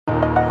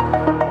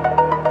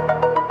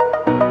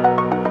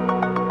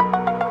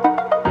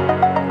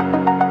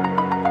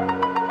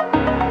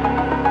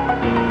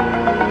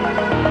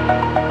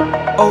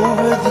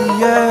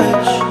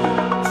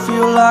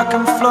like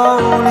I'm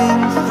floating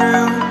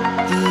through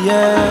the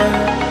air.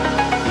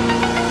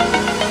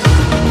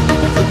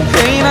 The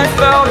pain I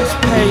felt is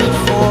paid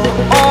for,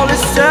 all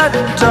is said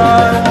and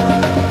done.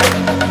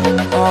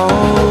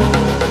 Oh,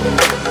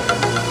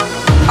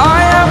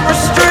 I am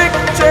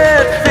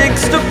restricted,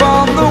 fixed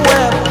upon the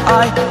web.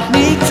 I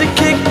need to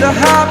kick the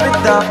habit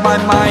that my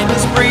mind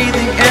is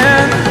breathing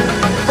in.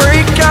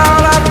 Break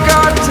out, I've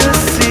got to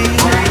see.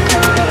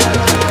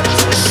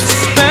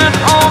 Spent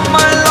all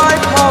my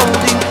life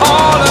holding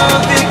all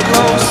of it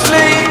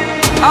closely.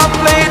 I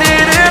played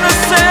it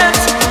innocent,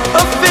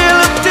 a feel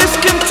of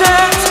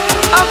discontent.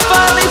 I'm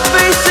finally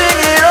facing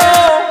it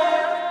all,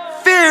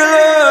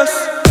 fearless.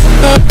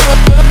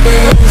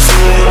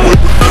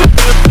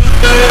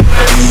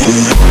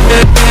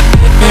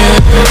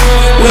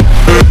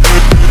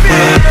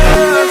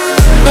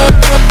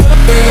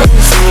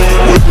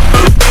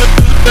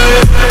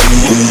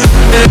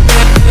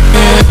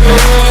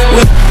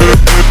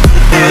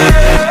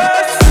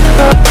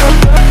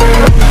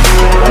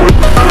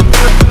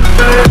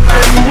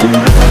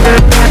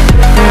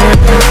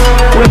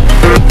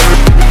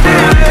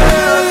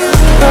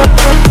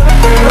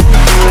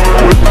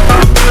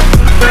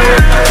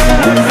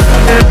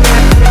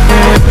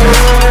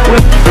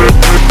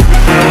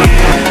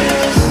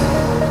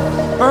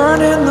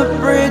 Burning the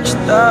bridge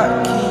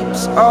that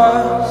keeps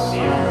us.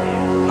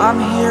 I'm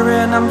here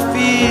and I'm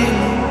feeling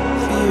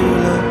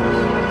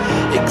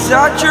fearless.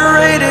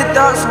 Exaggerated,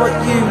 that's what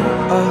you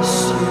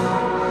assume.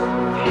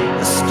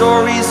 The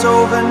story's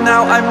over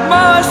now, I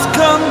must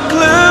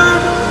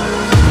conclude.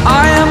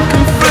 I am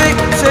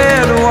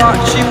conflicted,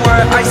 watching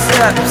where I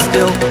step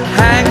still,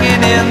 hanging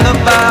in the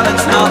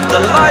balance. Not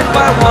the life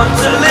I want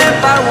to live,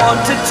 I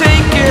want to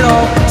take it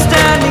all.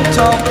 Standing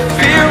tall,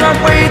 fear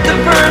outweighed the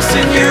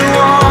person you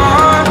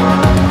are.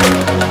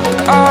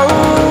 Oh,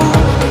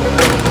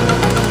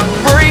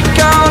 break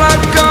out,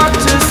 I've got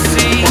to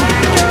see.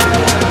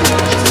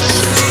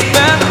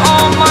 Spent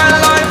all my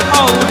life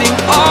holding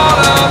all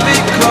of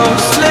it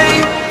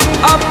closely.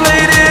 I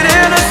played it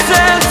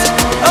innocent,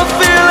 a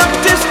feel of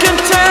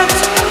discontent.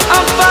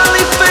 I'm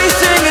finally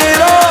facing it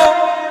all,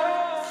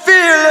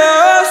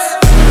 fearless.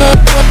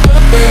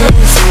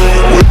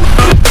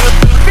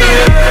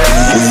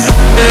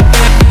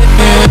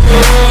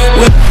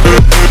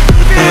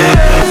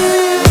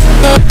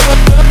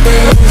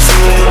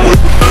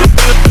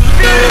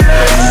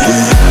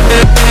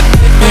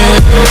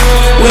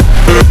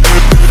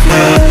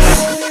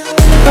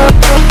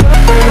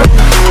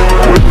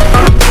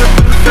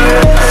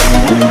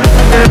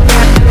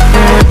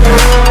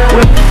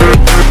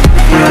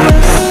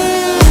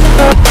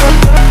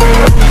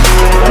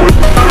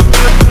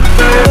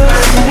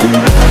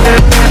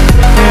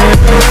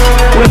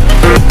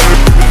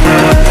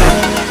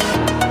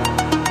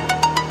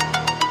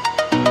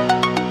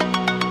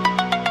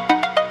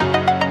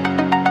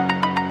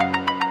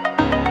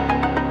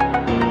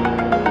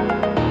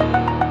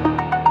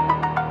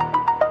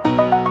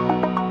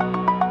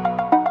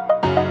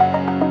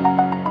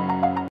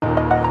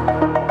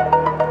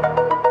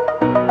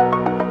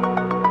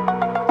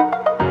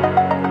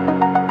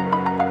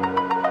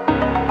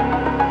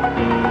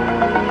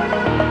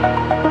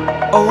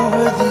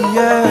 Over the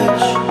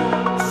edge,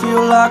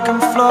 feel like I'm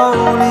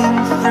floating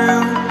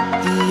through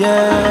the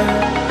air.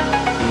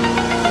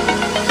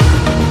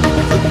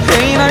 The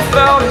pain I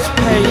felt is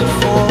paid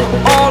for,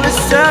 all is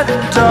said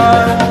and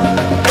done.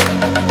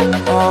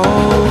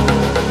 Oh,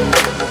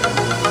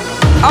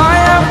 I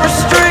am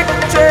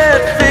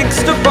restricted,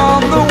 fixed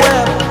upon the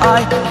web. I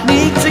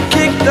need to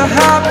kick the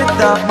habit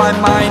that my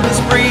mind is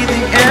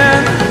breathing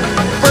in.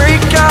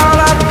 Break out,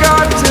 I've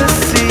got to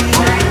see.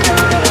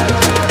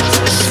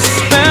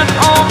 Spent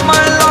all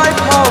my life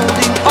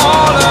holding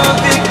all of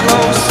it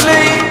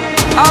closely.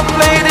 I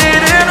played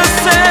it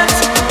innocent,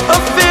 a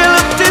feel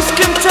of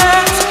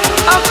discontent.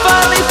 I'm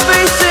finally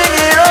facing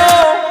it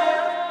all,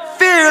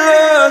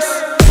 fearless.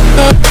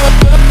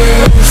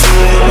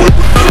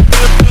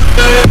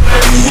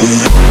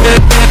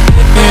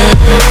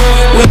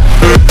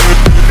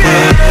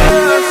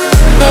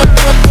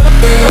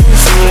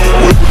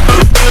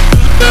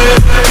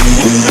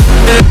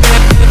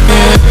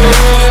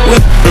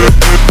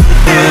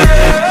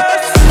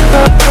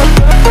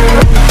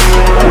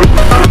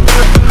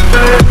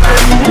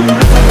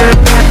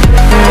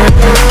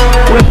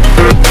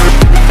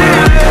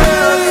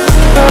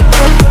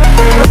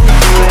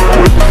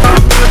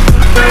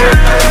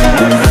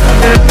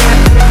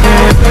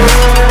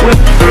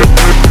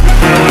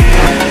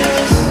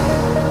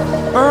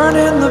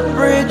 Burning the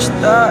bridge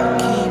that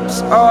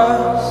keeps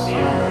us.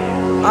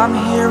 I'm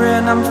here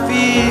and I'm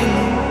feeling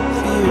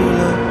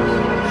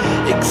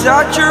fearless.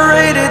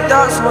 Exaggerated,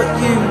 that's what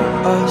you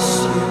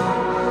assume.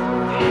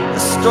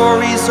 The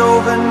story's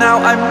over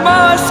now, I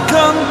must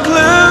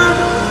conclude.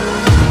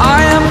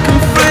 I am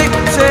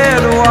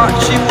conflicted,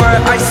 watching where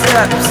I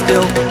step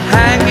still,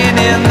 hanging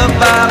in the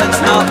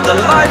balance. Not the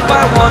life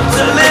I want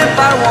to live,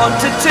 I want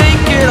to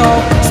take it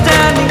all.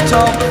 Standing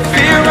tall,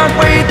 fear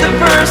outweighed the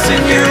person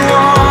you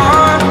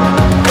are.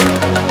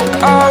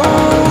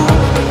 Oh,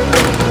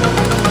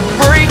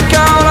 break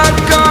out.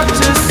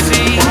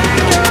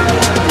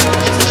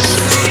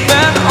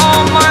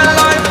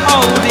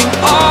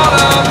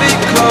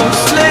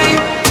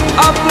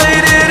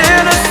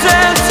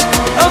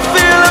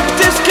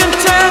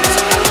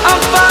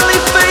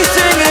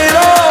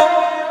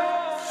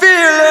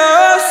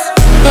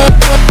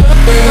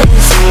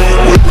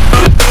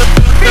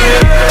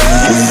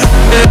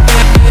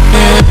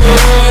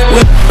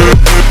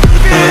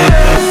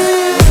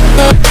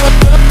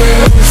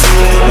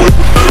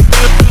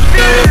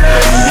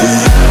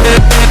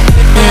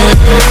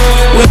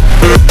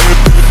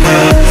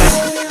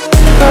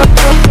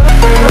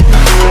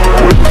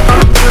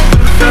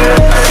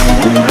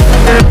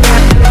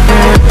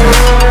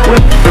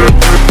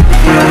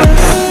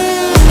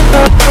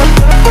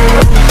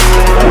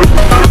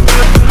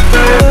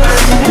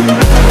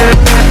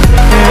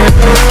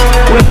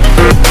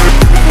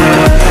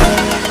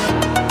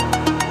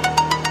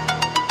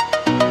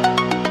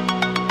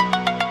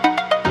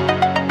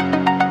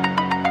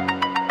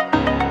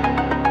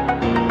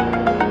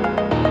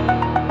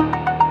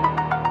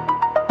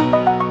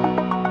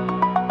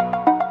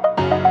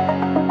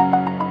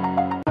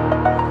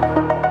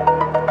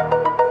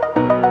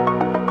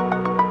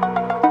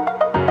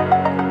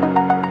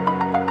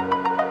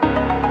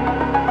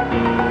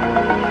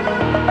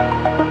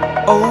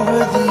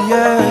 the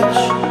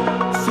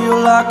edge, feel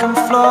like I'm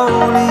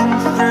floating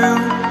through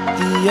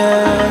the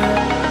air.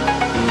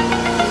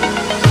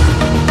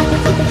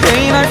 The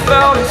pain I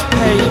felt is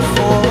paid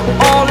for,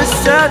 all is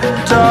said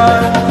and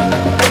done.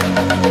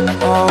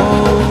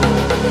 Oh,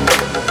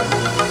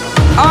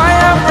 I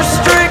am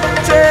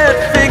restricted,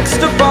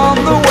 fixed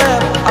upon the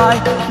web. I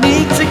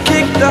need to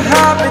kick the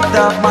habit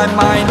that my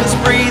mind is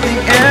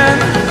breathing in.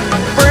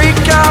 Break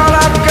out,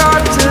 I've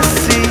got to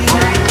see.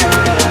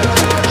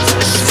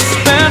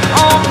 Spent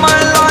all my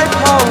life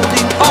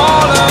holding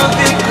all of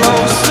it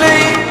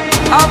closely.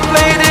 I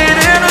played it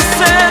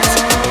innocent,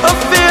 a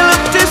feel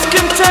of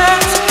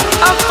discontent.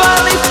 I'm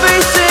finally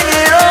facing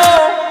it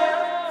all,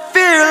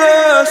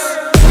 fearless.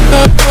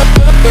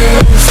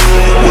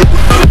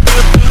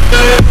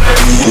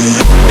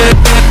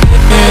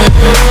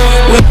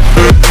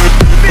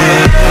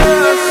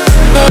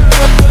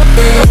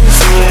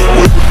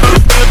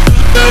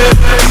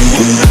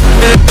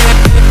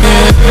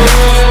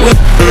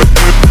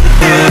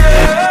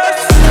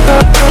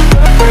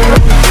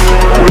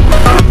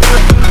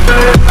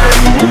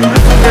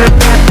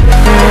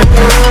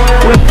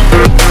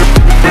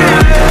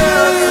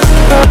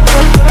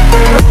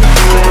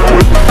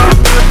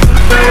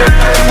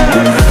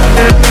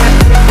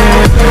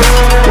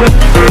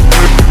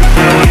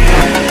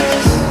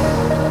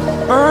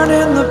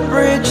 Burning the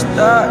bridge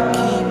that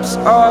keeps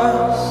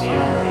us.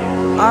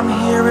 I'm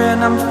here and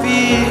I'm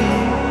feeling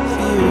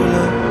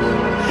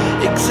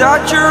fearless.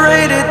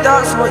 Exaggerated,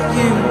 that's what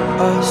you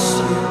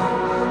assume.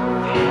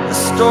 The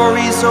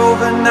story's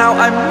over now,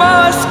 I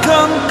must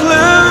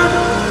conclude.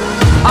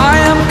 I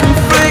am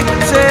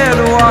conflicted,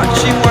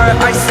 watching where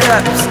I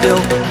step,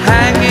 still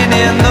hanging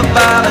in the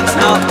balance.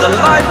 Not the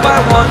life I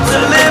want to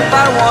live,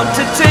 I want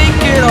to take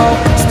it all.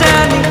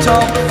 Standing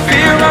tall,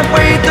 fear I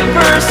weighed the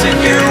person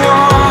you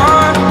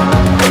are.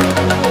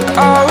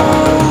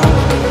 Oh,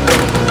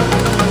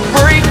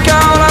 break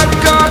out, I've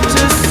got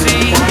to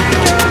see.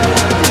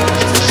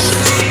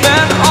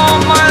 Spent all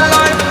my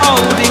life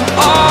holding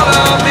all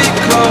of it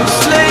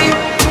closely.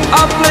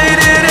 I played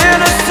it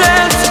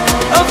innocent,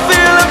 a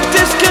feel of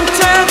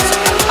discontent.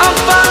 I'm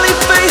finally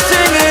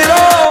facing it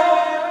all,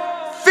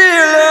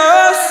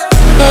 fearless.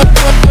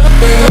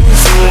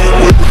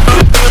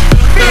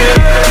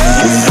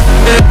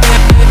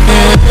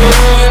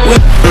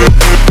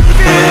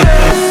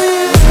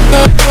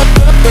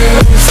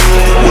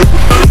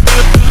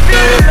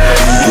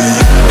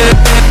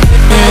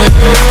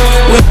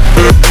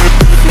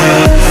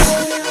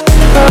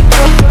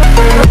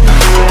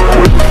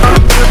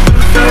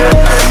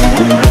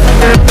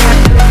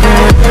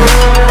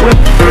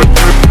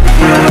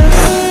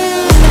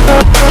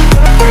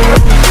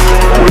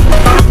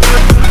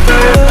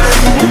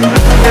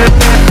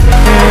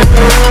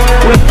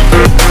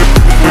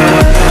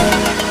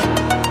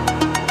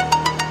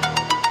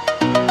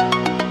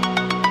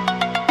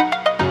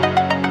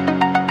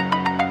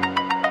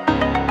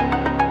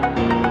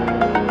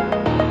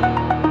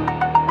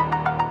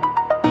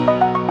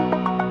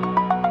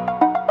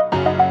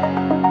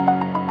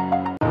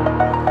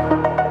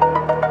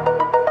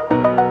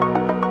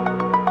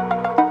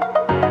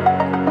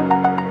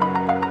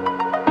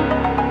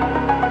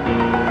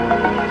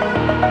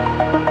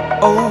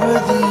 Over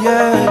the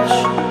edge,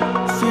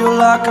 feel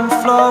like I'm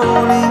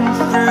floating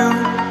through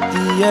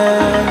the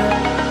air.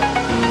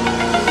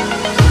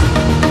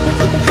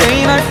 The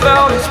pain I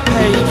felt is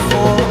paid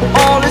for,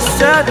 all is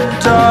said and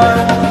done.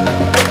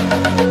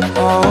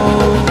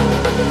 Oh,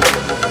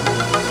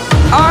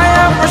 I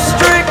am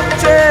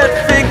restricted,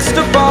 fixed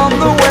upon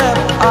the web.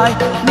 I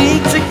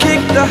need to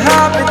kick the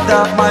habit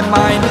that my mind